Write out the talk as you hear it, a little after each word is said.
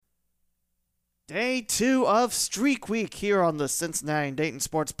Day 2 of Streak Week here on the Cincinnati and Dayton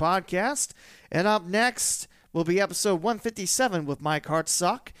Sports Podcast. And up next will be episode 157 with Mike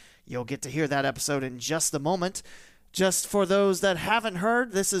Hartsock. You'll get to hear that episode in just a moment. Just for those that haven't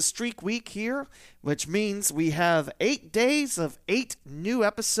heard, this is Streak Week here, which means we have 8 days of 8 new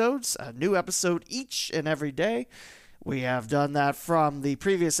episodes, a new episode each and every day. We have done that from the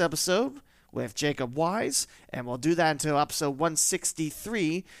previous episode with Jacob Wise, and we'll do that until episode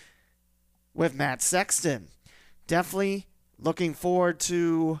 163 with Matt Sexton. Definitely looking forward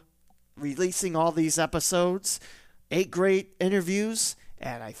to releasing all these episodes. 8 great interviews,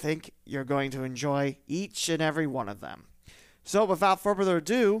 and I think you're going to enjoy each and every one of them. So without further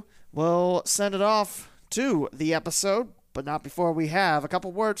ado, we'll send it off to the episode, but not before we have a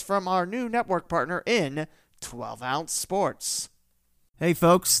couple words from our new network partner in 12 Ounce Sports. Hey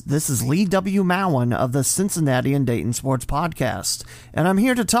folks, this is Lee W. Mowen of the Cincinnati and Dayton Sports Podcast, and I'm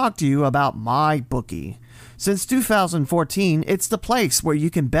here to talk to you about MyBookie. Since 2014, it's the place where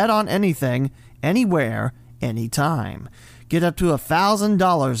you can bet on anything, anywhere, anytime. Get up to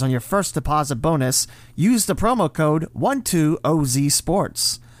 $1,000 on your first deposit bonus. Use the promo code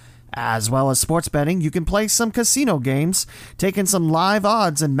 12OZSports. As well as sports betting, you can play some casino games, take in some live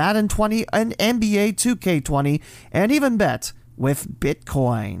odds in Madden 20 and NBA 2K20, and even bet with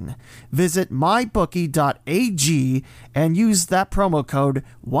Bitcoin. Visit mybookie.ag and use that promo code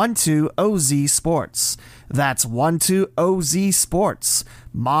 12OZSports. That's 12OZSports.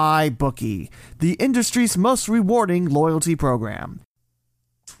 MyBookie, the industry's most rewarding loyalty program.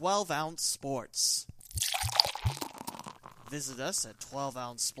 12 Ounce Sports. Visit us at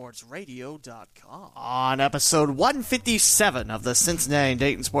 12ouncesportsradio.com. On episode 157 of the Cincinnati and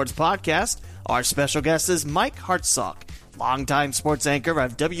Dayton Sports Podcast, our special guest is Mike Hartsock, longtime sports anchor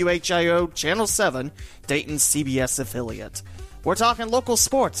of WHIO Channel 7, Dayton's CBS affiliate. We're talking local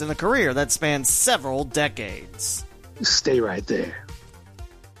sports and a career that spans several decades. Stay right there.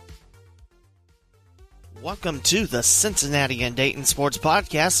 Welcome to the Cincinnati and Dayton Sports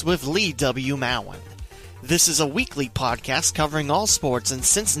Podcast with Lee W. Mowen. This is a weekly podcast covering all sports in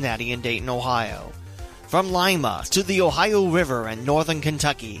Cincinnati and Dayton, Ohio. From Lima to the Ohio River and northern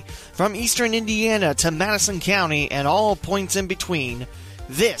Kentucky, from eastern Indiana to Madison County and all points in between,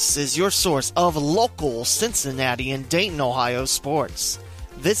 this is your source of local Cincinnati and Dayton, Ohio sports.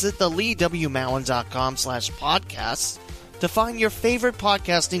 Visit the LeeWMowen.com/podcasts to find your favorite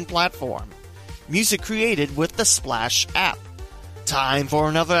podcasting platform. Music created with the Splash app. Time for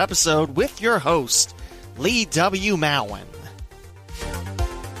another episode with your host, Lee W. Mowen.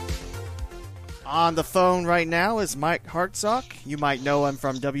 On the phone right now is Mike Hartsock. You might know him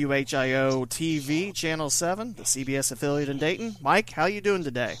from WHIO TV Channel 7, the CBS affiliate in Dayton. Mike, how you doing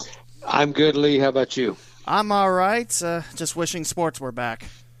today? I'm good, Lee. How about you? I'm all right. Just wishing sports were back.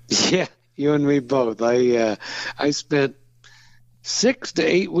 Yeah, you and me both. I spent 6 to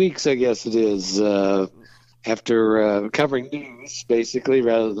 8 weeks, I guess it is, after covering news, basically,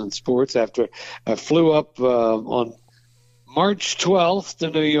 rather than sports, after I flew up on March 12th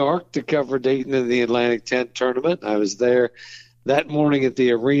to New York to cover Dayton in the Atlantic 10 tournament. I was there that morning at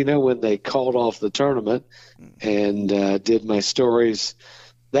the arena when they called off the tournament and did my stories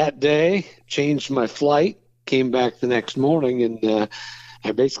that day, changed my flight, came back the next morning, and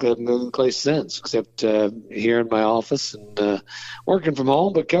I basically haven't been in place since, except here in my office and working from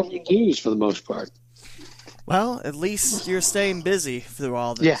home, but covering news for the most part. Well, at least you're staying busy through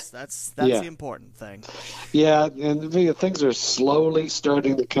all this. Yeah. That's the important thing. Yeah, and things are slowly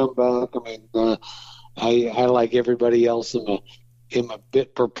starting to come back. I mean, I like everybody else, am a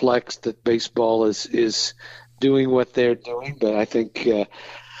bit perplexed that baseball is doing what they're doing, but I think I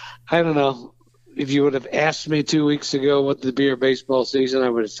don't know. If you would have asked me 2 weeks ago what the be a baseball season, I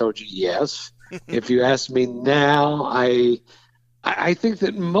would have told you yes. If you ask me now, I think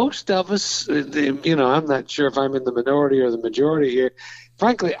that most of us, I'm not sure if I'm in the minority or the majority here.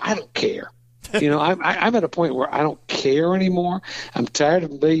 Frankly, I don't care. I'm at a point where I don't care anymore. I'm tired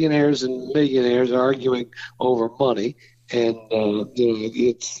of billionaires and millionaires arguing over money, and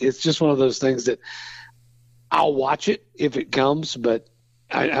it's just one of those things that I'll watch it if it comes, but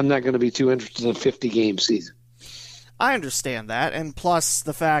I'm not going to be too interested in a 50-game season. I understand that, and plus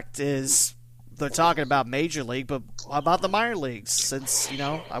the fact is, they're talking about Major League, but how about the minor leagues? Since,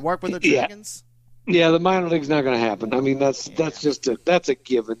 I work with the Dragons. Yeah, the minor league's not going to happen. I mean, that's a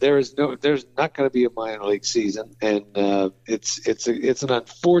given. There's not going to be a minor league season, and it's an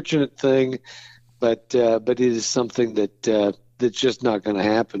unfortunate thing, but it is something that's just not going to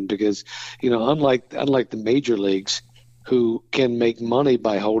happen because, unlike the major leagues, who can make money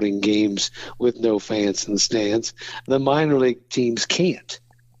by holding games with no fans in the stands, the minor league teams can't.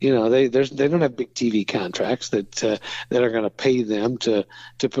 they don't have big TV contracts that are going to pay them to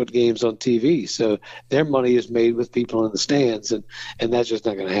put games on TV. So their money is made with people in the stands, and that's just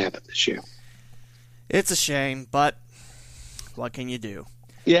not going to happen this year. It's a shame, but what can you do?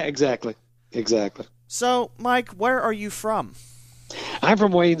 Yeah, exactly. So, Mike, where are you from? I'm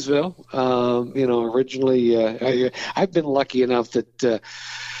from Waynesville. Originally, I've been lucky enough that,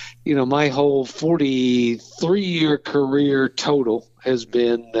 my whole 43-year career total has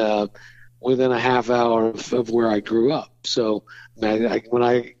been within a half hour of where I grew up. So when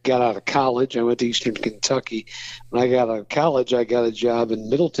I got out of college, I went to Eastern Kentucky. When I got out of college, I got a job in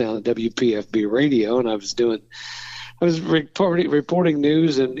Middletown at WPFB Radio, and I was reporting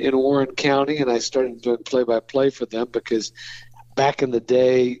news in Warren County, and I started doing play-by-play for them because back in the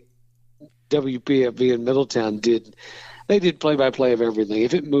day, WPFB in Middletown did play-by-play of everything.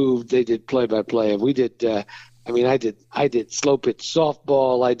 If it moved, they did play-by-play. And we did. I did slow pitch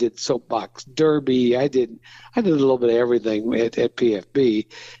softball. I did soapbox derby. I did a little bit of everything at PFB,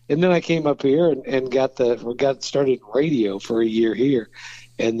 and then I came up here and got started in radio for a year here,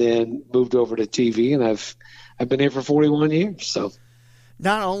 and then moved over to TV, and I've been here for 41 years. So,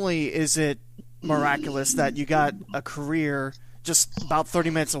 not only is it miraculous that you got a career just about 30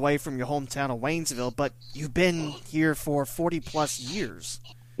 minutes away from your hometown of Waynesville, but you've been here for 40-plus years.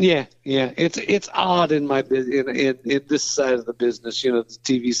 Yeah. It's odd in my in this side of the business, the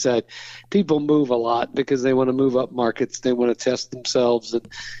TV side. People move a lot because they want to move up markets. They want to test themselves, and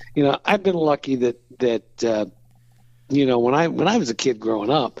I've been lucky that when I was a kid growing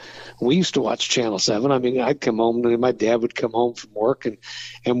up, we used to watch Channel 7. I mean, I'd come home and my dad would come home from work,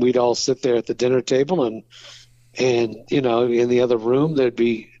 and we'd all sit there at the dinner table, and in the other room there'd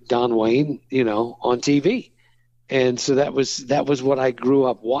be Don Wayne, on TV. And so that was what I grew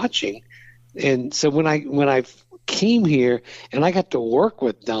up watching. And so when I came here and I got to work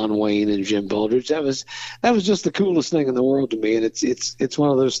with Don Wayne and Jim Baldridge, that was just the coolest thing in the world to me. And it's one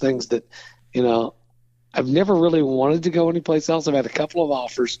of those things that, I've never really wanted to go anyplace else. I've had a couple of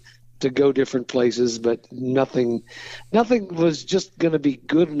offers to go different places, but nothing was just going to be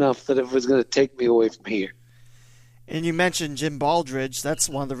good enough that it was going to take me away from here. And you mentioned Jim Baldridge. That's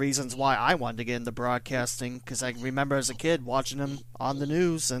one of the reasons why I wanted to get into broadcasting, because I remember as a kid watching him on the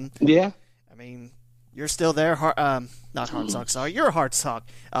news. And yeah, I mean, you're still there. Not Hartsock, sorry. You're a Hartsock.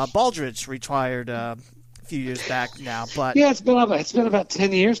 Baldridge retired a few years back now, but yeah, it's been about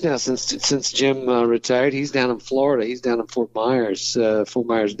 10 years now since Jim retired. He's down in Florida. He's down in Fort Myers,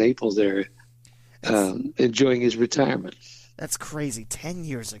 Naples area, enjoying his retirement. That's crazy. 10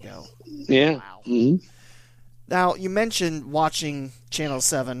 years ago. Yeah. Wow. Mm-hmm. Now, you mentioned watching Channel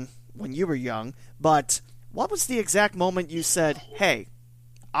 7 when you were young, but what was the exact moment you said, hey,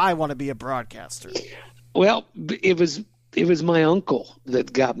 I want to be a broadcaster? Well, it was my uncle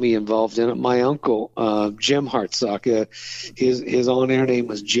that got me involved in it. My uncle, Jim Hartsock, his on-air name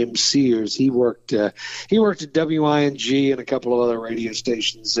was Jim Sears. He worked at WING and a couple of other radio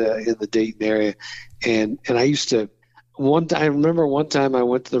stations in the Dayton area, and I used to. I remember one time I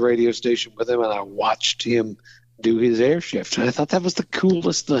went to the radio station with him and I watched him do his air shift, and I thought that was the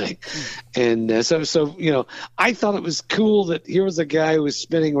coolest thing. And so I thought it was cool that here was a guy who was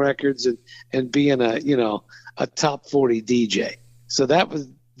spinning records and being a top 40 DJ. So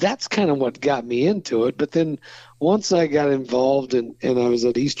that's kind of what got me into it. But then once I got involved and I was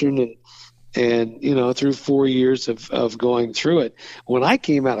at Eastern and through 4 years of going through it, when I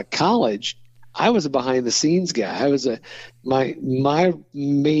came out of college, I was a behind-the-scenes guy. My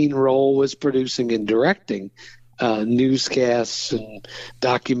main role was producing and directing newscasts and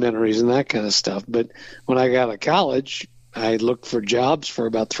documentaries and that kind of stuff. But when I got out of college, I looked for jobs for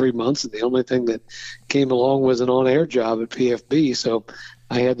about 3 months, and the only thing that came along was an on-air job at PFB. So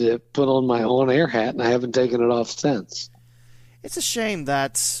I had to put on my on-air hat, and I haven't taken it off since. It's a shame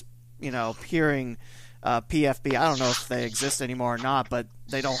that, hearing PFB, I don't know if they exist anymore or not, but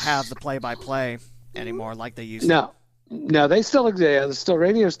they don't have the play-by-play anymore like they used to. No, they still exist. The still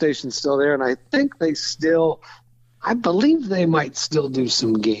radio station's still there, and I think I believe they might still do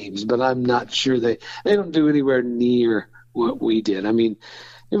some games, but I'm not sure they don't do anywhere near what we did. I mean,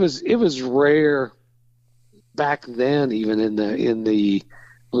 it was rare back then, even in the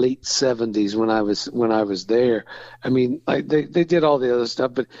late 70s when I was there. I mean, like they did all the other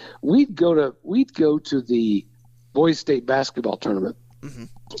stuff, but we'd go to the boys state basketball tournament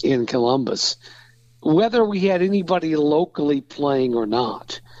in Columbus, whether we had anybody locally playing or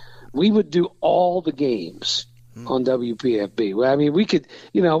not. We would do all the games on WPFB. I mean,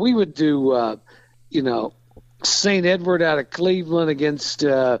 we would do St. Edward out of Cleveland against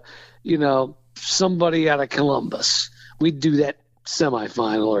somebody out of Columbus. We'd do that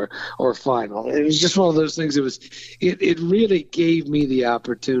semifinal or final. It was just one of those things. It really gave me the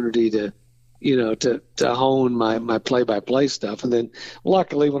opportunity to, to hone my play-by-play stuff. And then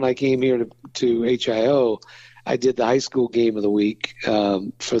luckily when I came here to WHIO, I did the high school game of the week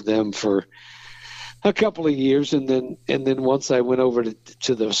for them for a couple of years. And then once I went over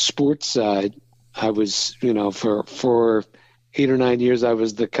to the sports side, I was, for 8 or 9 years, I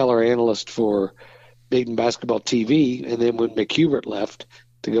was the color analyst for Dayton Basketball TV. And then when McHubert left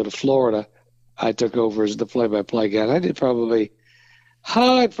to go to Florida, I took over as the play-by-play guy. And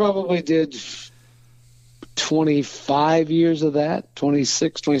I probably did 25 years of that,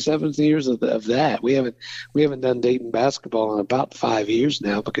 26, 27 years of that. We haven't done Dayton basketball in about 5 years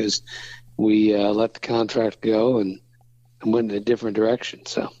now because we let the contract go and went in a different direction.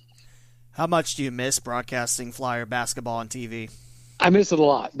 So, how much do you miss broadcasting Flyer basketball on TV? I miss it a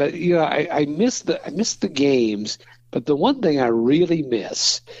lot, but I miss the games. But the one thing I really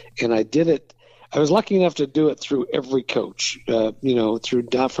miss, and I did it. I was lucky enough to do it through every coach, from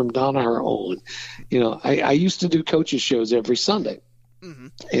Donaher on. I used to do coaches shows every Sunday,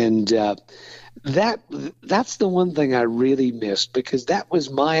 and that's the one thing I really missed because that was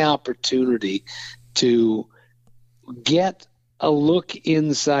my opportunity to get a look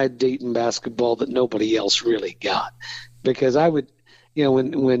inside Dayton basketball that nobody else really got. Because I would,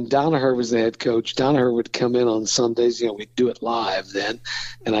 when Donaher was the head coach, Donaher would come in on Sundays. We'd do it live then,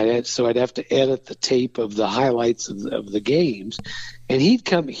 and I'd have to edit the tape of the highlights of the games, and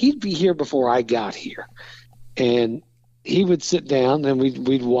he'd be here before I got here, and he would sit down and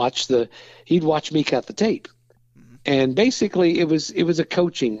he'd watch me cut the tape, and basically it was a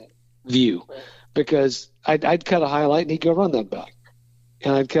coaching view, because I'd cut a highlight and he'd go run that back,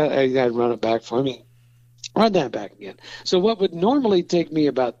 and I'd run it back for him. Run that back again. So what would normally take me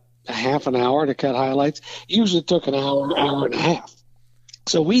about a half an hour to cut highlights usually took an hour and a half.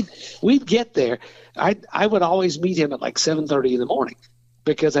 So we'd get there. I would always meet him at like 7:30 in the morning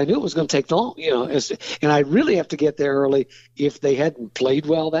because I knew it was going to take long. And I'd really have to get there early if they hadn't played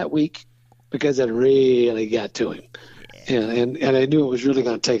well that week because it really got to him. And I knew it was really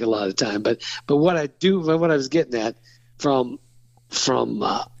going to take a lot of time. But what I was getting at from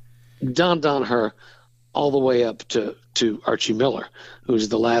Don Donaher all the way up to Archie Miller, who was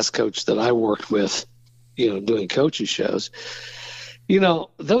the last coach that I worked with, doing coaches shows.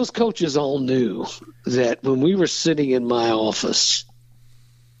 Those coaches all knew that when we were sitting in my office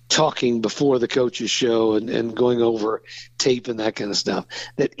talking before the coaches show and going over tape and that kind of stuff,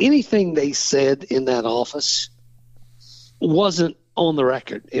 that anything they said in that office wasn't on the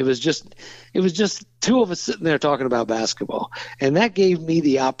record. It was just two of us sitting there talking about basketball. And that gave me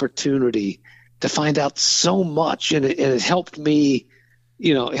the opportunity to find out so much, and it helped me,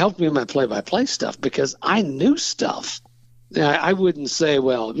 in my play-by-play stuff because I knew stuff. Now, I wouldn't say,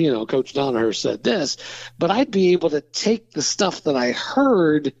 well, Coach Donaher said this, but I'd be able to take the stuff that I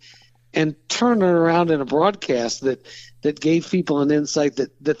heard and turn it around in a broadcast that gave people an insight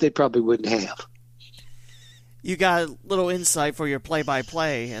that they probably wouldn't have. You got a little insight for your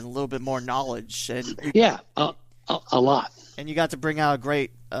play-by-play and a little bit more knowledge. And a lot. And you got to bring out a great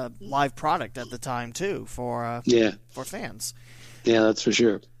live product at the time, too, for fans. Yeah, that's for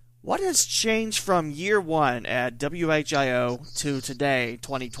sure. What has changed from year one at WHIO to today,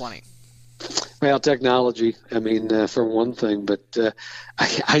 2020? Well, technology, for one thing, but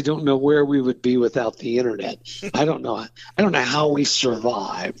I don't know where we would be without the Internet. I don't know how we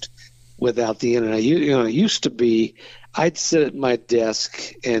survived without the Internet. It used to be I'd sit at my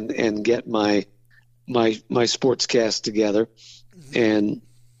desk and get my sportscast together, and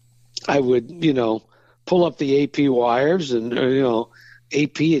I would, pull up the AP wires and,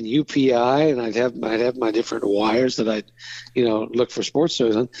 AP and UPI, and I'd have my different wires that I'd, look for sports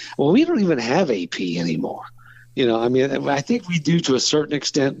shows on. Well, we don't even have AP anymore. I think we do to a certain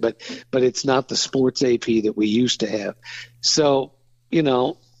extent, but it's not the sports AP that we used to have. So,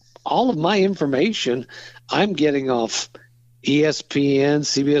 all of my information I'm getting off ESPN,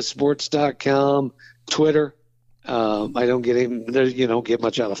 CBSSports.com, Twitter. I don't get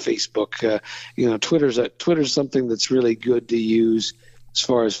much out of Facebook. Twitter's something that's really good to use as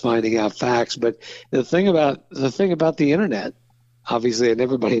far as finding out facts. But the thing about the Internet, obviously, and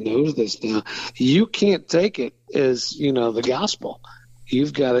everybody knows this now, you can't take it as the gospel.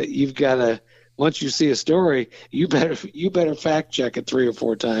 You've got to. Once you see a story, you better fact check it 3 or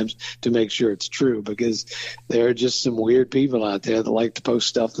 4 times to make sure it's true, because there are just some weird people out there that like to post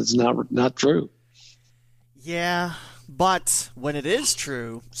stuff that's not true. Yeah, but when it is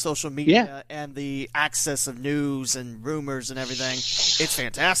true, social media and the access of news and rumors and everything, it's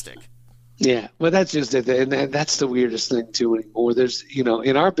fantastic. Yeah, well, that's just it, and that's the weirdest thing too anymore. There's,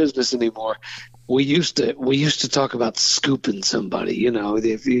 in our business anymore, we used to talk about scooping somebody.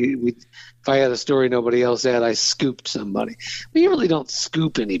 If I had a story nobody else had, I scooped somebody. But you really don't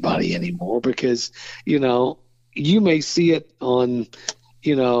scoop anybody anymore because you may see it on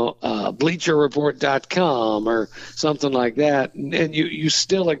bleacherreport.com or something like that, and you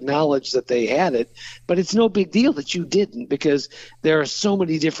still acknowledge that they had it, but it's no big deal that you didn't because there are so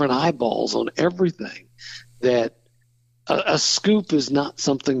many different eyeballs on everything that a scoop is not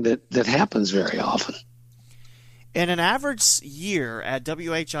something that happens very often. In an average year at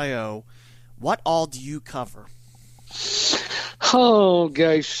WHIO, what all do you cover? Oh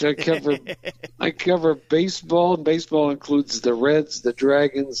gosh, I cover baseball, and baseball includes the Reds, the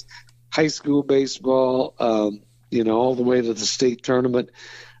Dragons, high school baseball, all the way to the state tournament.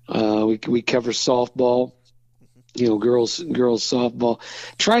 We cover softball, girls softball.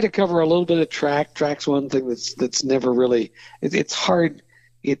 Try to cover a little bit of track. Track's one thing that's never really. It's hard.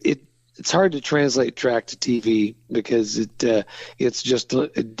 It's hard to translate track to TV because it's just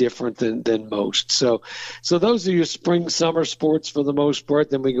different than most. So those are your spring, summer sports for the most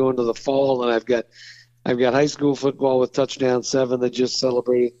part. Then we go into the fall, and I've got high school football with Touchdown 7 that just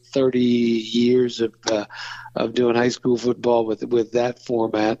celebrated 30 years of doing high school football with that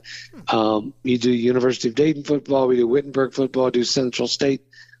format. You do University of Dayton football, we do Wittenberg football, do Central State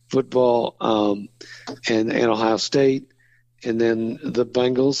football, and Ohio State. And then the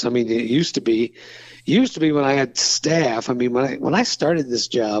Bengals. I mean, it used to be when I had staff. I mean, when I started this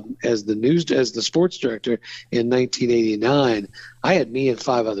job as the sports director in 1989, I had me and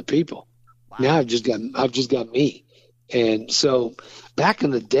 5 other people. Wow. Now I've just got me. And so back in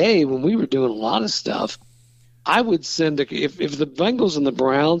the day when we were doing a lot of stuff, I would send if the Bengals and the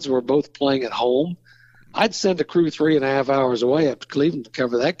Browns were both playing at home, I'd send a crew 3.5 hours away up to Cleveland to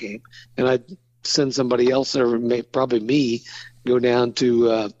cover that game, and I'd send somebody else, or probably me, go down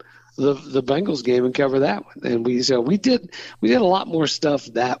to the Bengals game and cover that one. And we did a lot more stuff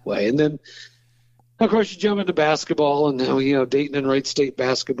that way. And then, of course, you jump into basketball, and Dayton and Wright State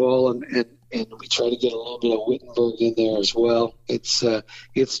basketball, and we try to get a little bit of Wittenberg in there as well. It's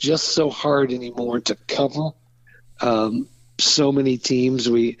just so hard anymore to cover so many teams.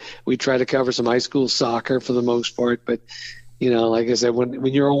 We try to cover some high school soccer for the most part, but like I said, when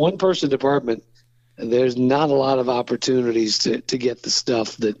you're a one-person department, there's not a lot of opportunities to get the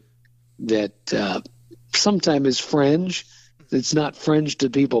stuff that sometimes is fringe. It's not fringe to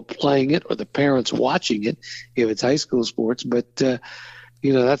people playing it or the parents watching it if it's high school sports. But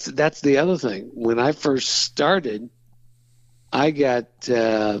that's the other thing. When I first started, I got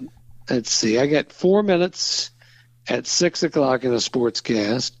 4 minutes at 6 o'clock in a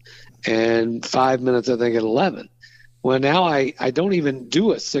sportscast and 5 minutes, I think, at 11. Well, now I don't even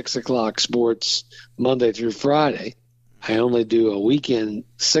do a 6 o'clock sports Monday through Friday. I only do a weekend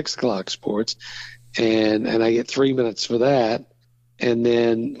 6 o'clock sports, and I get 3 minutes for that. And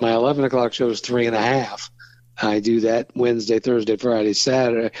then my 11 o'clock show is 3.5. I do that Wednesday, Thursday, Friday,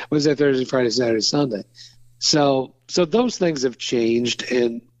 Saturday. Wednesday, Thursday, Friday, Saturday, Sunday. So those things have changed,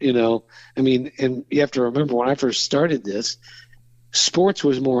 and and you have to remember when I first started this, sports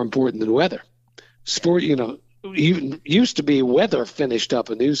was more important than weather. Sport, used to be weather finished up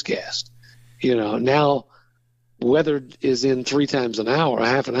a newscast. Now weather is in 3 times an hour, a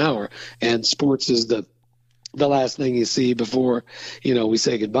half an hour, and sports is the last thing you see before we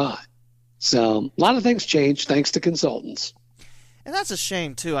say goodbye. So a lot of things change thanks to consultants. And that's a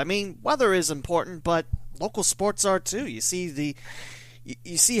shame too. I mean, weather is important, but local sports are too. You see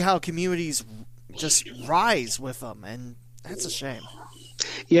you see how communities just rise with them, and that's a shame.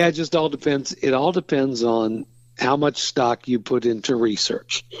 Yeah, it just all depends. It all depends on how much stock you put into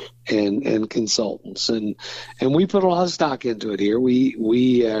research and consultants, and we put a lot of stock into it here.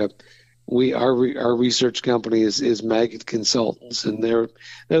 Our research company is Maggot Consultants, and they're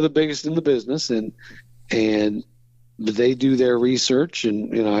the biggest in the business, and they do their research,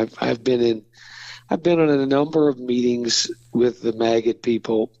 and I've been in a number of meetings with the Maggot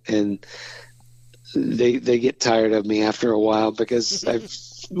people, and they get tired of me after a while because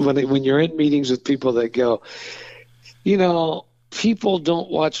when you're in meetings with people that go, people don't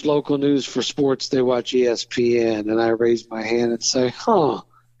watch local news for sports, they watch ESPN, and I raise my hand and say,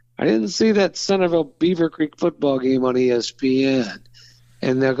 I didn't see that Centerville Beaver Creek football game on ESPN.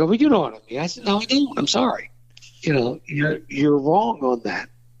 And they'll go, well, you know what I mean. I said, no, I don't. I'm sorry. You're wrong on that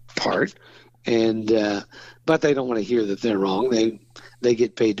part. And but they don't want to hear that they're wrong. They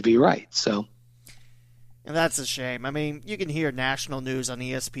get paid to be right. So. And that's a shame. I mean, you can hear national news on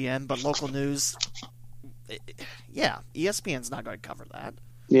ESPN, but local news, ESPN's not going to cover that.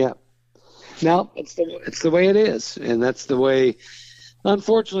 Yeah. No, it's the way it is, and that's the way.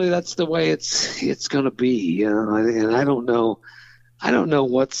 Unfortunately, that's the way it's going to be. And I don't know. I don't know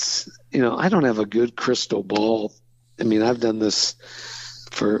what's. I don't have a good crystal ball. I mean, I've done this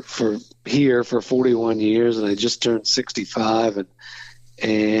for here for 41 years, and I just turned 65,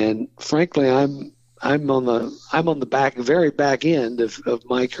 and frankly, I'm on the very back end of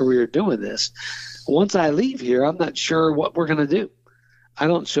my career doing this. Once I leave here, I'm not sure what we're going to do. I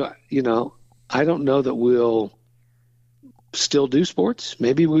don't know that we'll still do sports.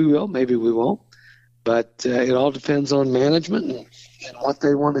 Maybe we will, maybe we won't. But it all depends on management and what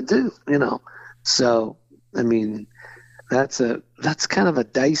they want to do, So, I mean, that's kind of a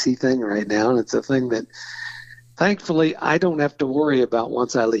dicey thing right now, and it's a thing that thankfully I don't have to worry about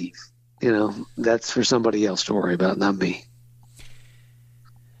once I leave. That's for somebody else to worry about, not me.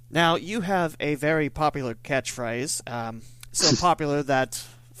 Now, you have a very popular catchphrase, so popular that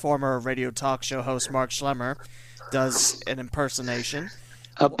former radio talk show host Mark Schlemmer does an impersonation.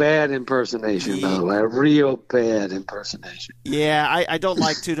 A bad impersonation, by the way. A real bad impersonation. Yeah, I don't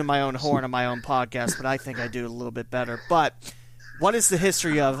like tooting my own horn on my own podcast, but I think I do a little bit better. But what is the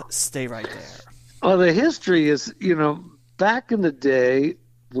history of Stay Right There? Well, the history is, back in the day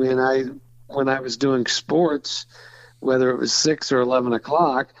when I was doing sports, whether it was 6 or 11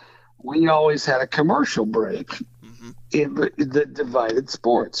 o'clock, we always had a commercial break that divided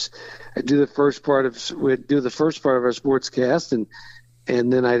sports. We'd do the first part of our sportscast,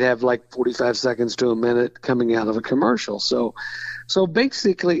 and then I'd have like 45 seconds to a minute coming out of a commercial. So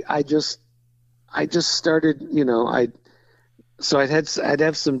basically, I'd started. I'd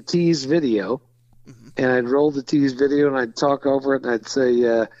have some tease video, and I'd roll the tease video, and I'd talk over it, and I'd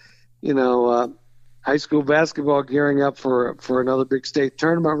say, high school basketball gearing up for another big state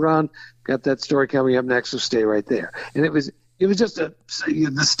tournament run. Got that story coming up next, so stay right there. And it was just the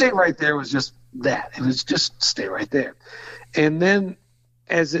stay right there was just that. It was just stay right there. And then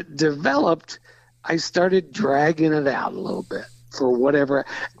as it developed, I started dragging it out a little bit for whatever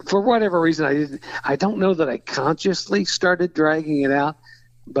reason. I don't know that I consciously started dragging it out,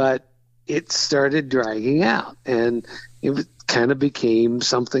 but it started dragging out, and it kind of became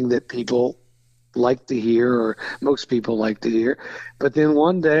something that people like to hear, or most people like to hear. But then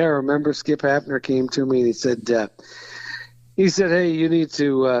one day I remember Skip Hafner came to me and he said, hey, you need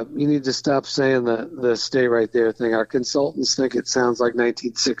to stop saying the stay right there thing. Our consultants think it sounds like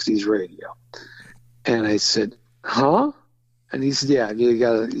 1960s radio. And I said, huh? And he said, yeah,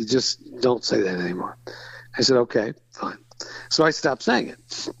 you just don't say that anymore. I said, okay, fine. So I stopped saying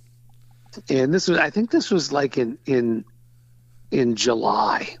it. And I think this was like in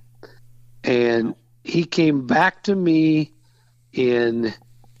July. And he came back to me in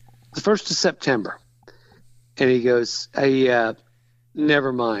the 1st of September. And he goes, hey,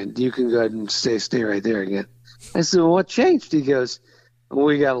 never mind. You can go ahead and stay right there again. I said, well, what changed? He goes,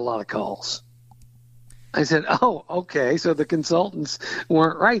 we got a lot of calls. I said, oh, okay. So the consultants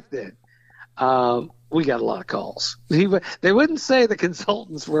weren't right then. We got a lot of calls. They wouldn't say the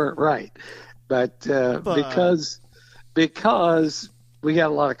consultants weren't right, but because we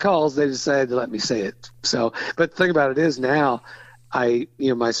got a lot of calls, they decided to let me say it. So, but the thing about it is now, my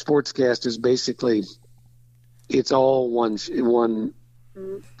sportscast is basically, it's all one thing,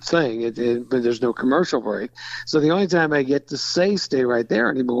 but there's no commercial break. So the only time I get to stay right there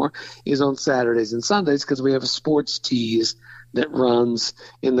anymore is on Saturdays and Sundays, because we have a sports tease that runs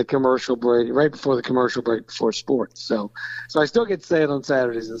in the commercial break, right before the commercial break before sports. So I still get to say it on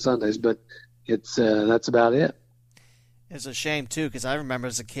Saturdays and Sundays, but it's that's about it. It's a shame too, because I remember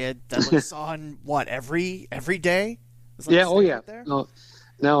as a kid that was on every day. Yeah, oh yeah.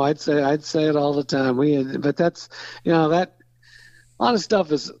 No, I'd say it all the time. But that's that a lot of stuff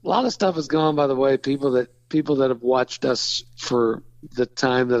has gone by the way. People that have watched us for the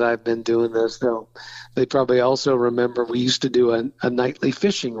time that I've been doing this, they probably also remember we used to do a nightly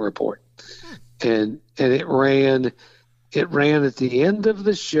fishing report, and it ran at the end of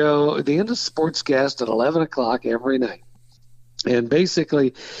the show, at the end of Sportscast at 11 o'clock every night. And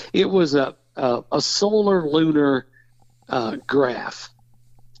basically, it was a solar lunar graph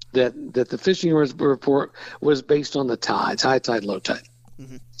that the fishing report was based on the tides, high tide, low tide,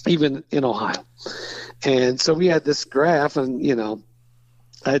 even in Ohio. And so we had this graph, and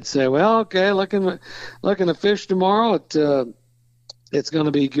I'd say, well, okay, looking to fish tomorrow. It's going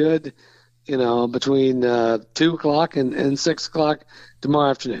to be good, between 2 o'clock and 6 o'clock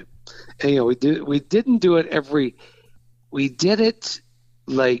tomorrow afternoon. And we didn't do it every. We did it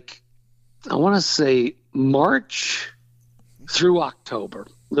like, I want to say March through October.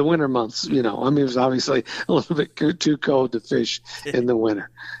 the winter months, I mean, it was obviously a little bit too cold to fish in the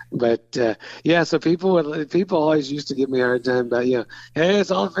winter. But, so people always used to give me a hard time about, hey,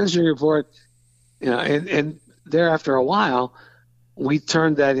 it's all a fishing report. And there after a while, we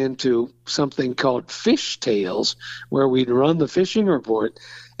turned that into something called Fish Tales, where we'd run the fishing report,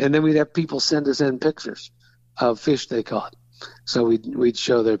 and then we'd have people send us in pictures of fish they caught. So we'd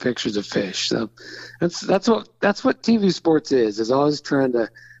show their pictures of fish. So that's what TV sports is always trying to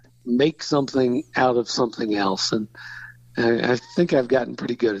make something out of something else. And I think I've gotten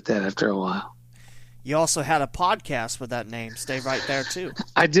pretty good at that after a while. You also had a podcast with that name. Stay right there, too.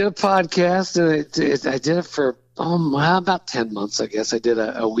 I did a podcast, and I did it for about 10 months, I guess. I did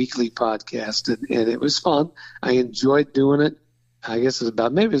a weekly podcast, and it was fun. I enjoyed doing it. I guess it was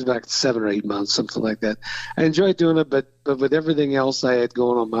about 7 or 8 months, something like that. I enjoyed doing it, but with everything else I had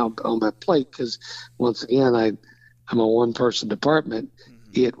going on my plate, because once again, I'm a one-person department,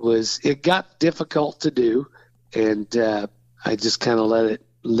 it got difficult to do, and I just kind of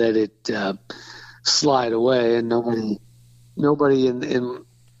let it slide away, and nobody in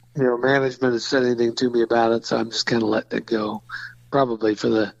management has said anything to me about it, so I'm just kind of letting it go, probably for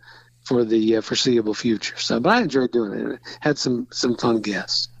the foreseeable future. So, but I enjoyed doing it. Had some fun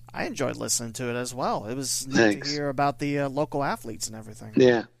guests. I enjoyed listening to it as well. It was neat to hear about the local athletes and everything.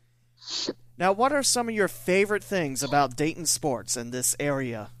 Yeah. Now, what are some of your favorite things about Dayton sports and this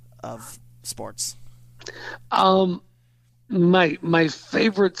area of sports? My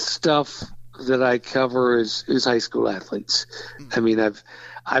favorite stuff that I cover is high school athletes. I mean,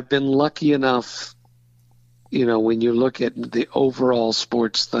 I've been lucky enough, when you look at the overall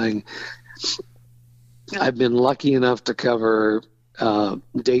sports thing, I've been lucky enough to cover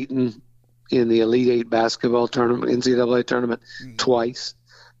Dayton in the Elite Eight basketball tournament, NCAA tournament, twice.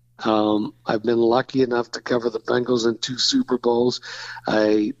 I've been lucky enough to cover the Bengals in 2 Super Bowls.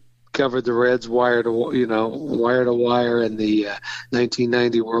 I covered the Reds wire to wire in the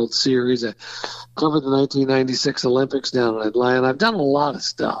 1990 World Series. I covered the 1996 Olympics down in Atlanta. I've done a lot of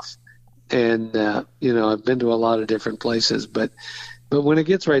stuff, and I've been to a lot of different places. But when it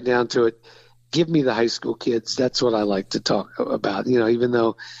gets right down to it, give me the high school kids. That's what I like to talk about. Even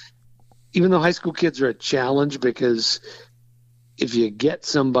though high school kids are a challenge, because if you get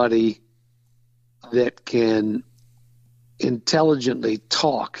somebody that can intelligently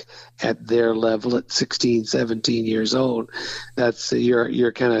talk at their level at 16, 17 years old, that's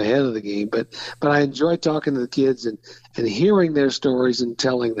you're kind of ahead of the game. But I enjoy talking to the kids and hearing their stories and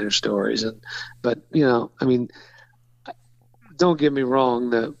telling their stories. But don't get me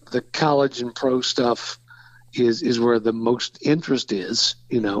wrong, the college and pro stuff is where the most interest is,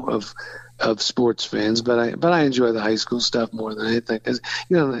 of sports fans. But I enjoy the high school stuff more than anything, because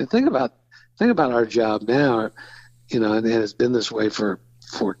the thing about our job now, and it's been this way for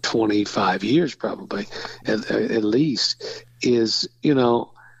 25 years probably, at least, is, you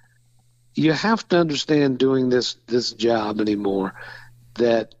have to understand doing this job anymore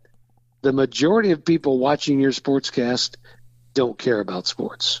that the majority of people watching your sportscast don't care about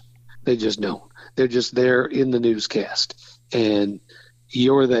sports. They just don't. They're just there in the newscast, and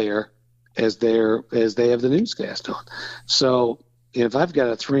you're there as they have the newscast on. So if I've got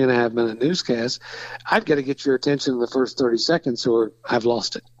a 3.5 minute newscast, I've got to get your attention in the first 30 seconds or I've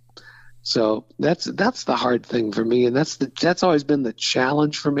lost it. So that's the hard thing for me. And that's always been the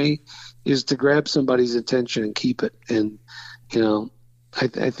challenge for me, is to grab somebody's attention and keep it. And,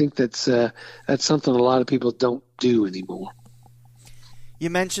 I think that's something a lot of people don't do anymore. You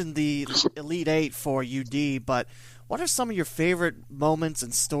mentioned the Elite Eight for UD, but what are some of your favorite moments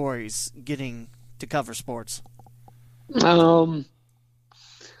and stories getting to cover sports? I've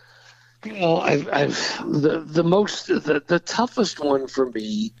the toughest one for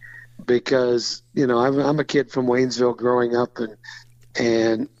me, because I'm a kid from Waynesville growing up,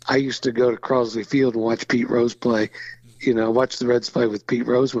 and I used to go to Crosley Field and watch Pete Rose play. Watch the Reds play with Pete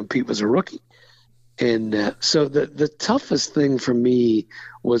Rose when Pete was a rookie. And so the toughest thing for me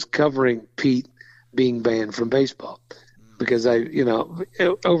was covering Pete being banned from baseball, because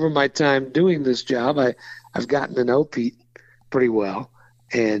over my time doing this job, I've gotten to know Pete pretty well,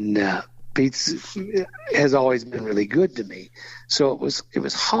 and Pete has always been really good to me. So it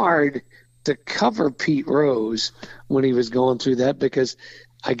was hard to cover Pete Rose when he was going through that, because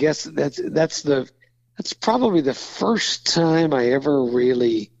I guess that's probably the first time I ever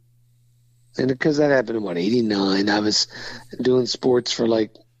really. And because that happened in 89, I was doing sports for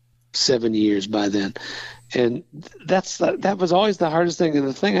like 7 years by then. And that was always the hardest thing. And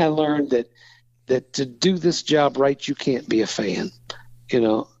the thing I learned that to do this job right, you can't be a fan,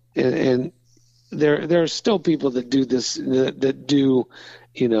 and there are still people that do this, that do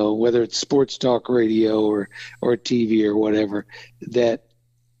whether it's sports talk radio or TV or whatever, that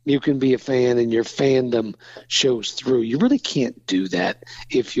you can be a fan and your fandom shows through. You really can't do that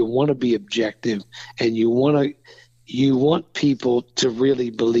if you want to be objective and you want people to really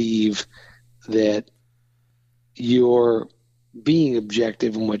believe that you're being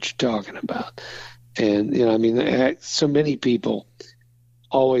objective in what you're talking about. And, so many people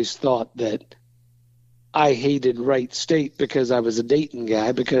always thought that I hated Wright State because I was a Dayton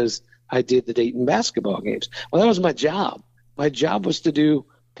guy because I did the Dayton basketball games. Well, that was my job. My job was to do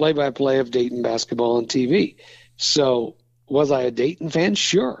play-by-play of Dayton basketball on TV. So was I a Dayton fan?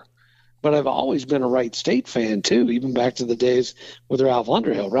 Sure. But I've always been a Wright State fan, too, even back to the days with Ralph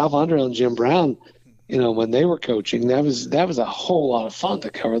Underhill. Ralph Underhill and Jim Brown, when they were coaching, that was a whole lot of fun to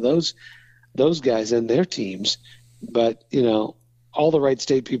cover those guys and their teams. But, all the Wright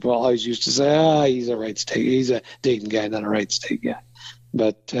State people always used to say, he's a Dayton guy, not a Wright State guy.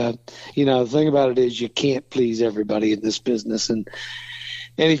 But, the thing about it is you can't please everybody in this business. And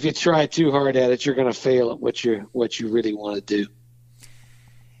if you try too hard at it, you're going to fail at what you really want to do.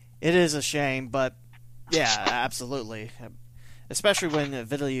 It is a shame, but yeah, absolutely. Especially when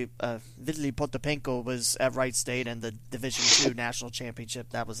Vitaly Potapenko was at Wright State and the Division II national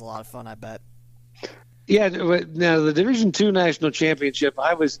championship. That was a lot of fun, I bet. Yeah, now the Division II national championship,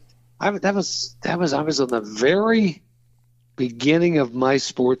 I was on the very beginning of my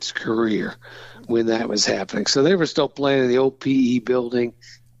sports career when that was happening. So they were still playing in the old PE building,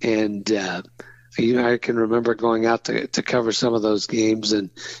 and I can remember going out to cover some of those games, and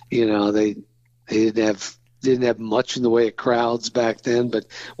they didn't have much in the way of crowds back then, but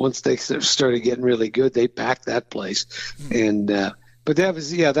once they started getting really good, they packed that place. And but that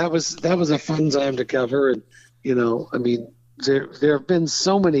was a fun time to cover. And there have been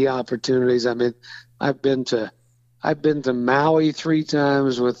so many opportunities. I mean, I've been to Maui 3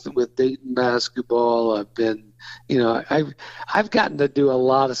 times with Dayton basketball. I've been, I've gotten to do a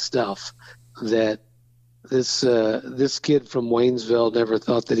lot of stuff that this kid from Waynesville never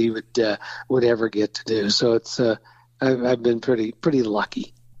thought that he would ever get to do. So it's I've been pretty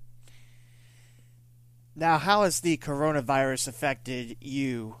lucky. Now, how has the coronavirus affected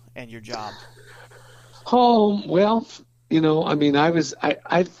you and your job? Oh, well,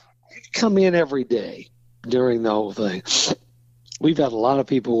 I've come in every day during the whole thing. We've had a lot of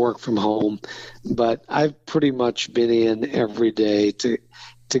people work from home, but I've pretty much been in every day to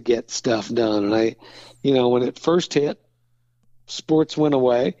get stuff done. And when it first hit, sports went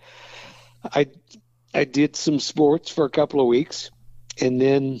away. I did some sports for a couple of weeks, and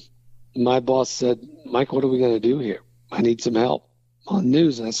then my boss said, "Mike, what are we going to do here? I need some help on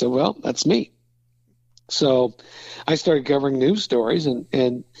news." And I said, "Well, that's me." So I started covering news stories, and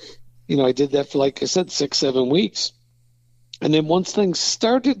I did that for, like I said, 6-7 weeks. And then once things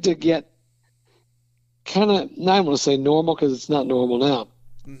started to get kind of, I don't want to say normal because it's not normal now,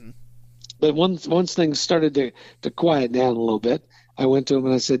 but once things started to quiet down a little bit, I went to him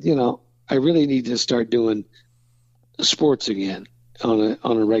and I said, I really need to start doing sports again on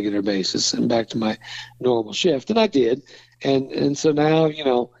a regular basis and back to my normal shift. And I did. And so now,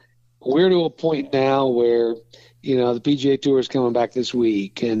 we're to a point now where, the PGA Tour is coming back this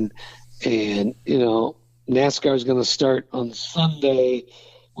week, and NASCAR is going to start on Sunday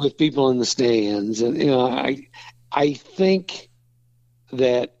with people in the stands. And, I think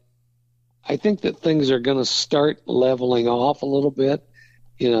that things are going to start leveling off a little bit.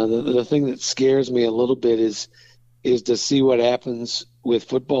 The thing that scares me a little bit is to see what happens with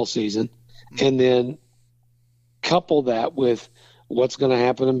football season, and then couple that with what's going to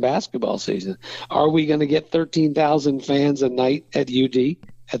happen in basketball season. Are we going to get 13,000 fans a night at UD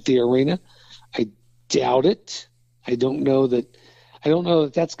at the arena? I doubt it. I don't know that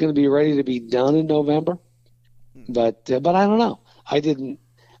that's going to be ready to be done in November. But I don't know. I didn't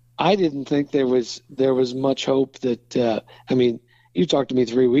think there was much hope that you talked to me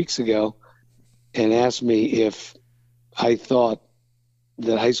 3 weeks ago and asked me if I thought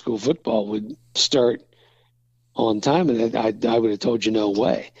that high school football would start on time, and I would have told you no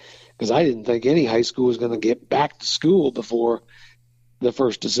way, because I didn't think any high school was going to get back to school before the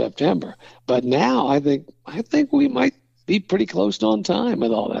 1st of September. But now I think we might be pretty close to on time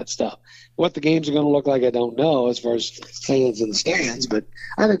with all that stuff. What the games are going to look like, I don't know as far as fans in the stands, but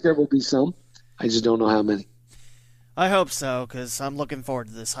I think there will be some. I just don't know how many. I hope so, because I'm looking forward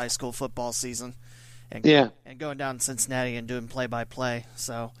to this high school football season. And going down to Cincinnati and doing play-by-play.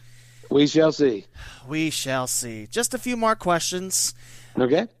 So we shall see. We shall see. Just a few more questions.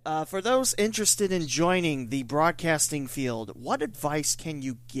 Okay. For those interested in joining the broadcasting field, what advice can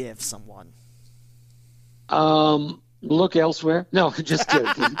you give someone? look elsewhere. No, just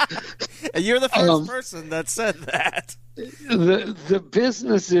kidding. You're the first person that said that. The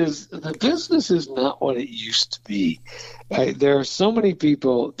business is not what it used to be. There are so many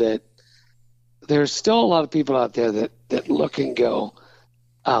people that there's still a lot of people out there that look and go,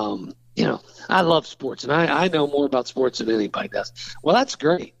 I love sports and I know more about sports than anybody does. Well, that's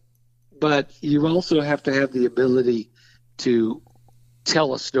great, but you also have to have the ability to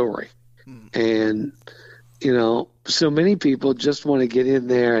tell a story. And so many people just want to get in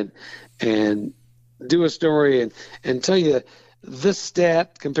there and do a story and tell you this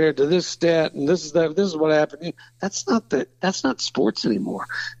stat compared to this stat, and this is what happened. That's not sports anymore,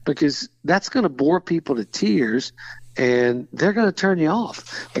 because that's going to bore people to tears, and they're going to turn you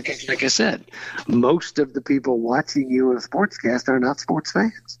off. Because, like I said, most of the people watching you in a sportscast are not sports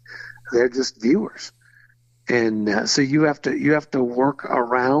fans; they're just viewers. And so you have to work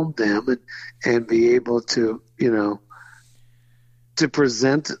around them and be able to to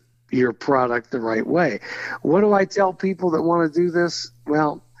present your product the right way. What do I tell people that want to do this?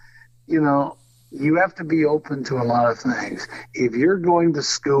 Well, you have to be open to a lot of things. If you're going to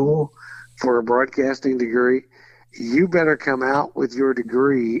school for a broadcasting degree, you better come out with your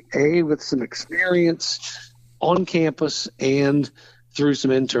degree, with some experience on campus and through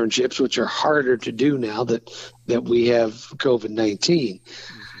some internships, which are harder to do now that we have COVID-19.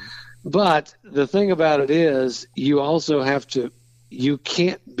 Mm-hmm. But the thing about it is you also have to, you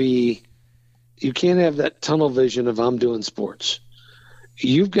can't have that tunnel vision of I'm doing sports.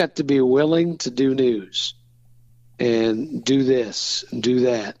 You've got to be willing to do news and do this and do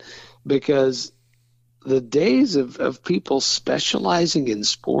that, because the days of people specializing in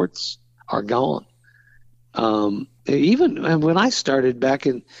sports are gone. Even when I started back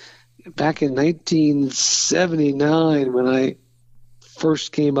in 1979, when I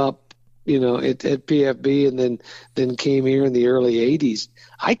first came up, at PFB, and then came here in the early 80s.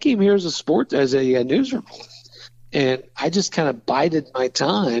 I came here as a news reporter, and I just kind of bided my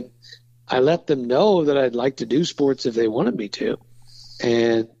time. I let them know that I'd like to do sports if they wanted me to,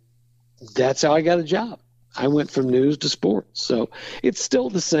 and that's how I got a job. I went from news to sports. So it's still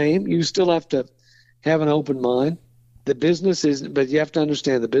the same. You still have to have an open mind. The business is, but you have to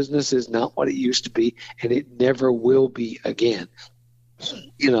understand the business is not what it used to be, and it never will be again.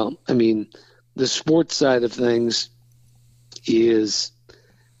 The sports side of things is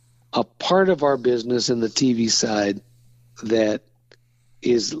a part of our business, and the TV side that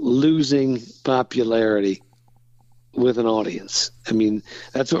is losing popularity with an audience.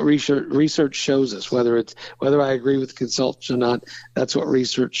 That's what research shows us, whether I agree with the consultants or not, that's what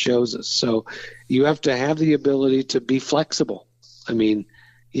research shows us. So you have to have the ability to be flexible. You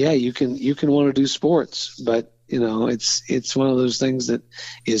can want to do sports, but it's one of those things that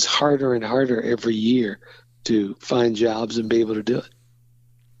is harder and harder every year to find jobs and be able to do it.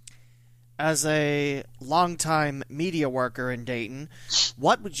 As a longtime media worker in Dayton,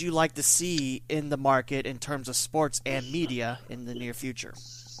 what would you like to see in the market in terms of sports and media in the near future?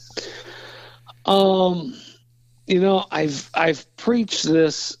 I've preached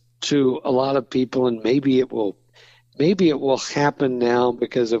this to a lot of people, and maybe it will happen now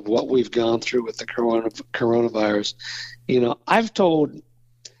because of what we've gone through with the coronavirus. I've told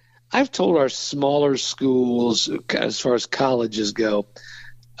our smaller schools, as far as colleges go,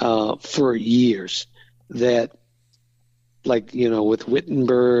 for years, that, with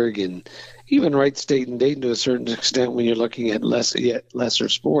Wittenberg and even Wright State and Dayton to a certain extent, when you're looking at lesser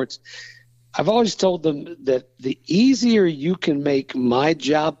sports, I've always told them that the easier you can make my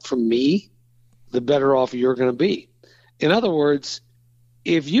job for me, the better off you're going to be. In other words,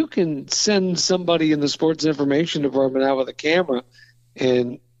 if you can send somebody in the sports information department out with a camera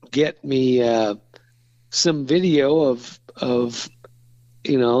and get me some video of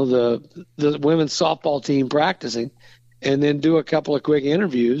the women's softball team practicing, and then do a couple of quick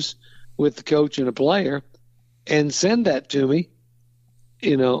interviews with the coach and a player, and send that to me,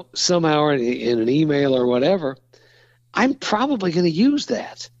 somehow in an email or whatever, I'm probably going to use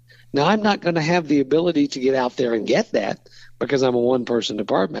that. Now, I'm not going to have the ability to get out there and get that because I'm a one-person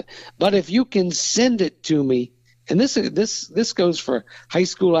department. But if you can send it to me, and this goes for high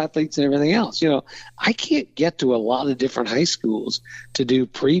school athletes and everything else. I can't get to a lot of different high schools to do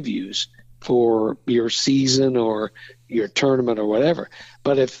previews for your season or your tournament or whatever.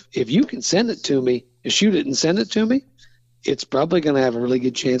 But if you can send it to me, shoot it and send it to me, it's probably going to have a really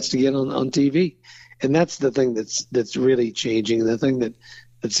good chance to get on TV. And that's the thing that's really changing. The thing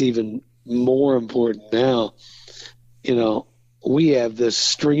that's even more important now, we have this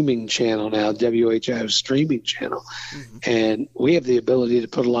streaming channel now, WHIO streaming channel, and we have the ability to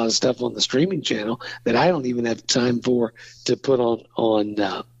put a lot of stuff on the streaming channel that I don't even have time for to put on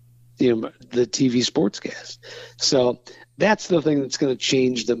the TV sportscast. So that's the thing that's going to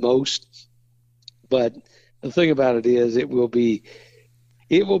change the most. But the thing about it is, it will be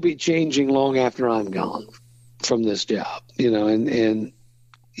changing long after I'm gone from this job, and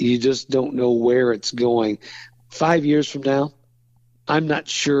you just don't know where it's going. 5 years from now, I'm not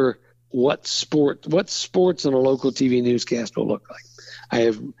sure what sports on a local TV newscast will look like.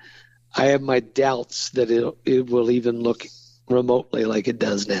 I have my doubts that it will even look remotely like it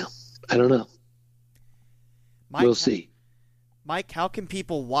does now. I don't know. We'll see. Mike, how can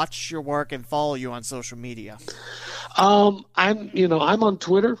people watch your work and follow you on social media? I'm on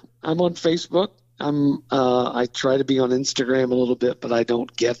Twitter. I'm on Facebook. I try to be on Instagram a little bit, but I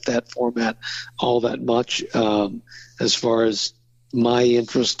don't get that format all that much as far as my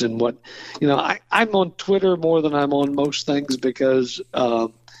interest in what, I'm on Twitter more than I'm on most things because I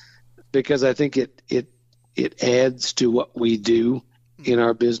think it adds to what we do in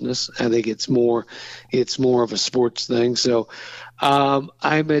our business. I think it's more of a sports thing. So I'm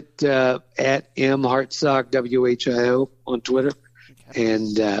at M Hartsock WHIO on Twitter. Okay.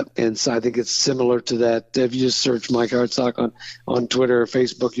 And so I think it's similar to that. If you just search Mike Hartsock on Twitter or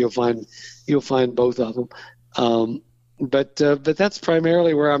Facebook, you'll find both of them. But that's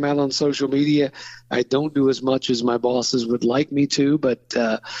primarily where I'm at on social media. I don't do as much as my bosses would like me to, but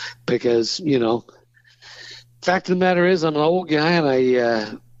because fact of the matter is, I'm an old guy,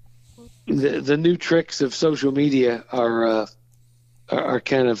 and the new tricks of social media are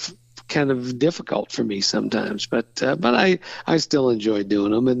kind of difficult for me sometimes. But I still enjoy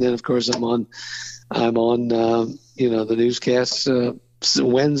doing them. And then of course I'm on the newscasts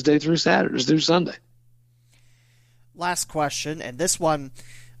Wednesday through Sunday. Last question, and this one,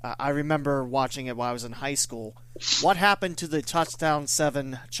 I remember watching it while I was in high school. What happened to the Touchdown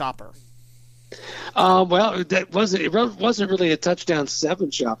 7 chopper? Well, it wasn't really a Touchdown 7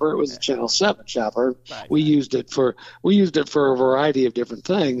 chopper. It was a Channel 7 chopper. Right. We used it for a variety of different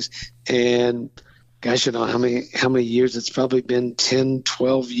things. And gosh, how many years? It's probably been 10,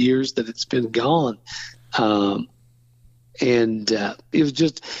 12 years that it's been gone. And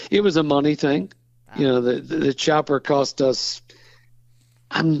it was a money thing. The chopper cost us,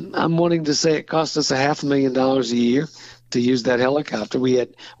 I'm wanting to say it cost us $500,000 a year to use that helicopter. We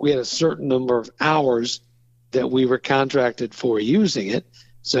had a certain number of hours that we were contracted for using it.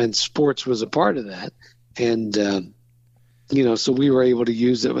 So, and sports was a part of that. And, so we were able to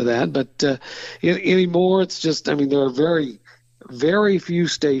use it with that. But anymore, it's just, there are very, very few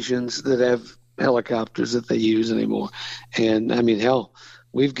stations that have helicopters that they use anymore. And hell,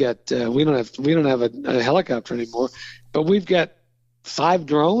 we've got we don't have a helicopter anymore, but we've got 5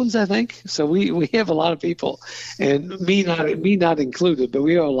 drones, I think. So we have a lot of people, and me not included, but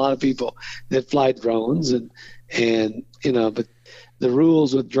we have a lot of people that fly drones, and but the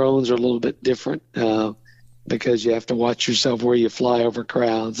rules with drones are a little bit different because you have to watch yourself where you fly over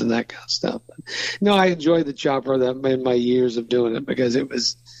crowds and that kind of stuff. But, no, I enjoyed the chopper in my years of doing it because it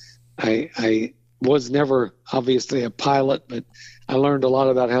was I was never obviously a pilot, but I learned a lot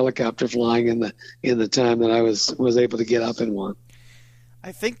about helicopter flying in the time that I was able to get up in one.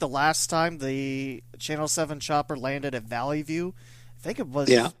 I think the last time the Channel 7 chopper landed at Valley View, I think it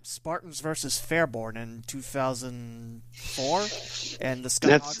was Spartans versus Fairborn in 2004, and the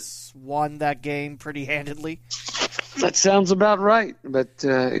Skyhawks won that game pretty handedly. That sounds about right, but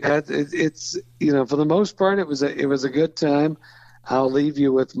it's for the most part it was a good time. I'll leave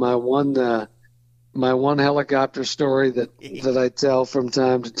you with my one helicopter story that I tell from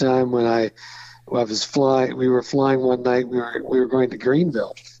time to time when I was flying. We were flying one night. We were going to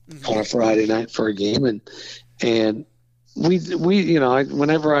Greenville on a Friday night for a game, and we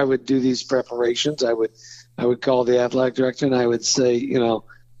whenever I would do these preparations, I would call the athletic director and I would say, are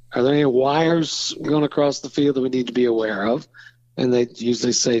there any wires going across the field that we need to be aware of? And they'd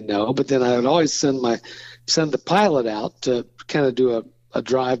usually say no. But then I would always send the pilot out to kind of do a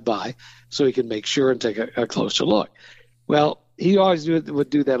drive-by so he could make sure and take a closer look. Well, he always would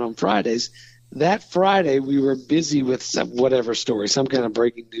do that on Fridays. That Friday, we were busy with some kind of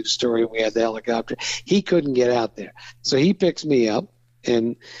breaking news story. We had the helicopter. He couldn't get out there. So he picks me up,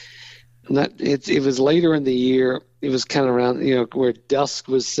 and it was later in the year. It was kind of around, where dusk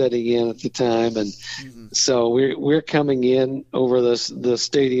was setting in at the time. And so we're coming in over the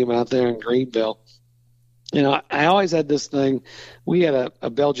stadium out there in Greenville. I always had this thing. We had a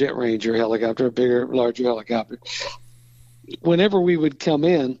Bell Jet Ranger helicopter, a bigger, larger helicopter. Whenever we would come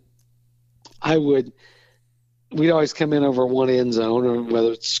in, I would we'd always come in over one end zone, or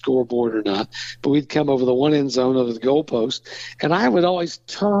whether it's scoreboard or not, but we'd come over the one end zone of the goalpost, and I would always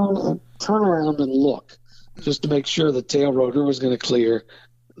turn around and look just to make sure the tail rotor was going to clear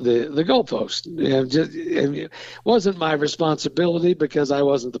the goalpost. It wasn't my responsibility because I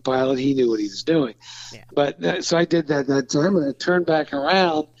wasn't the pilot. He knew what he was doing. Yeah. But so I did that time, and I turned back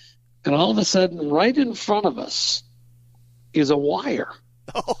around, and all of a sudden, right in front of us is a wire.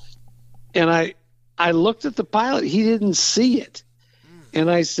 Oh. And I looked at the pilot. He didn't see it. And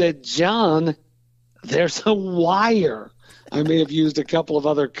I said, John, there's a wire. I may have used a couple of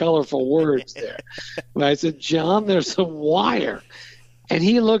other colorful words there. But I said, John, there's a wire. And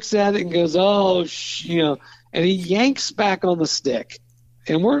he looks at it and goes, oh, and he yanks back on the stick.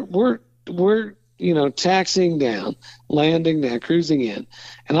 And we're taxiing down, landing down, cruising in.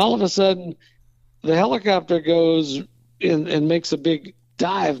 And all of a sudden, the helicopter goes and makes a big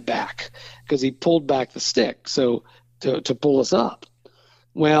dive back because he pulled back the stick to pull us up.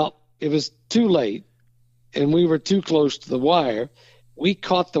 Well, it was too late, and we were too close to the wire. We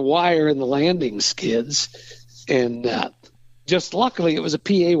caught the wire in the landing skids, and just luckily it was a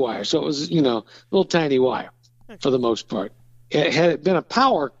PA wire, so it was, a little tiny wire for the most part. Had it been a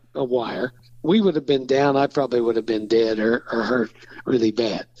power wire, we would have been down. I probably would have been dead or hurt really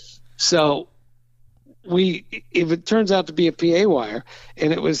bad. So if it turns out to be a PA wire,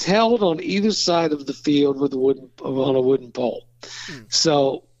 and it was held on either side of the field with on a wooden pole.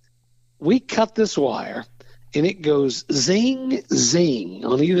 So we cut this wire, and it goes zing, zing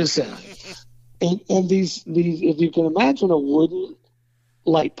on either side. And these, if you can imagine a wooden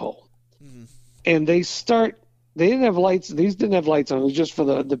light pole, and they didn't have lights. These didn't have lights on. It was just for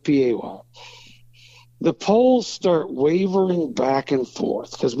the PA wire. The poles start wavering back and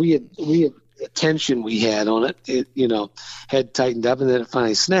forth because we had the tension we had on it. It had tightened up, and then it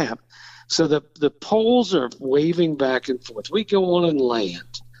finally snapped. So the poles are waving back and forth. We go on and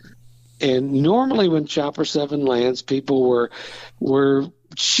land, and normally when Chopper 7 lands, people were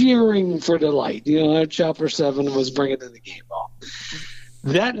cheering for delight. Chopper 7 was bringing in the game ball.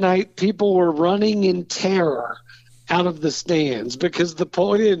 That night, people were running in terror out of the stands because they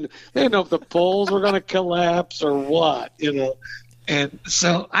didn't know if the poles were going to collapse or what, And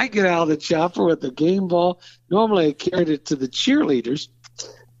so I get out of the chopper with the game ball. Normally I carried it to the cheerleaders.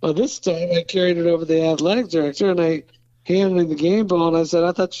 Well, this time I carried it over the athletic director, and I handed him the game ball, and I said,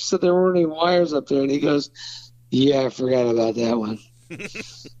 I thought you said there weren't any wires up there. And he goes, yeah, I forgot about that one.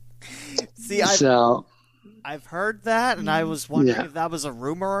 See, I've heard that, and I was wondering if that was a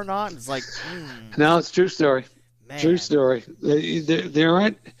rumor or not. It's like, No, it's a true story. Man. True story.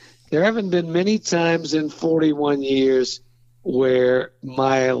 There haven't been many times in 41 years where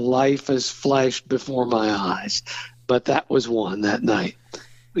my life has flashed before my eyes, but that was one that night.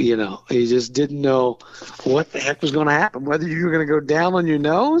 You just didn't know what the heck was going to happen, whether you were going to go down on your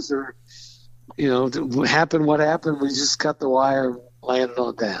nose or, what happened. We just cut the wire and landed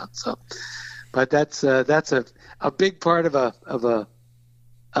on down. So, but that's a big part of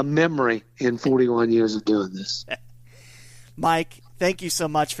a memory in 41 years of doing this. Mike, thank you so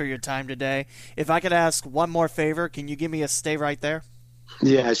much for your time today. If I could ask one more favor, can you give me a stay right there?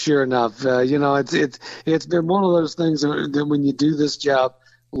 Yeah, sure enough. It's been one of those things that when you do this job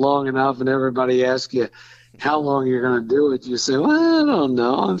long enough and everybody asks you how long you're going to do it, you say, well, I don't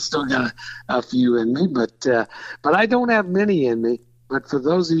know. I've still got a few in me, but I don't have many in me. But for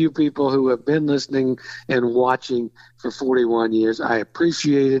those of you people who have been listening and watching for 41 years, I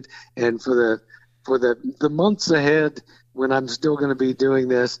appreciate it. And for the months ahead when I'm still going to be doing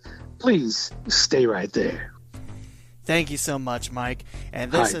this, please stay right there. Thank you so much, Mike.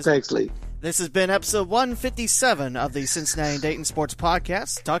 And thanks, Lee. This has been episode 157 of the Cincinnati and Dayton Sports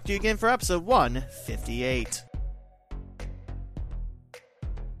Podcast. Talk to you again for episode 158.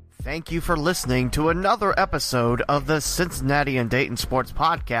 Thank you for listening to another episode of the Cincinnati and Dayton Sports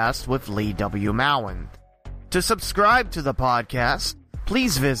Podcast with Lee W. Mowen. To subscribe to the podcast,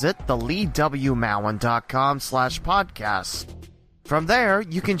 please visit theleewmowen.com/podcast. From there,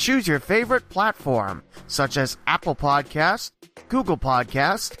 you can choose your favorite platform, such as Apple Podcast, Google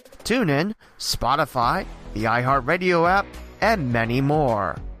Podcast, TuneIn, Spotify, the iHeartRadio app, and many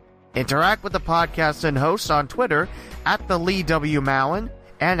more. Interact with the podcast and hosts on Twitter at the Lee W. Mowen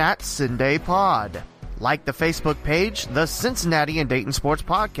and at CindayPod. Like the Facebook page, the Cincinnati and Dayton Sports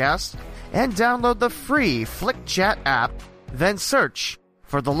Podcast, and download the free Flick Chat app, then search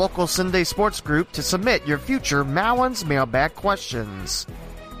for the local Cinday Sports Group to submit your future Mowen's Mailbag questions.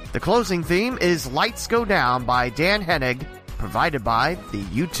 The closing theme is Lights Go Down by Dan Hennig, provided by the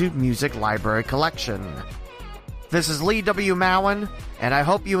YouTube Music Library Collection. This is Lee W. Mowen, and I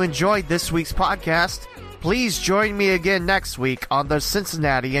hope you enjoyed this week's podcast. Please join me again next week on the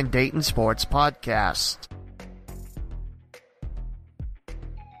Cincinnati and Dayton Sports Podcast.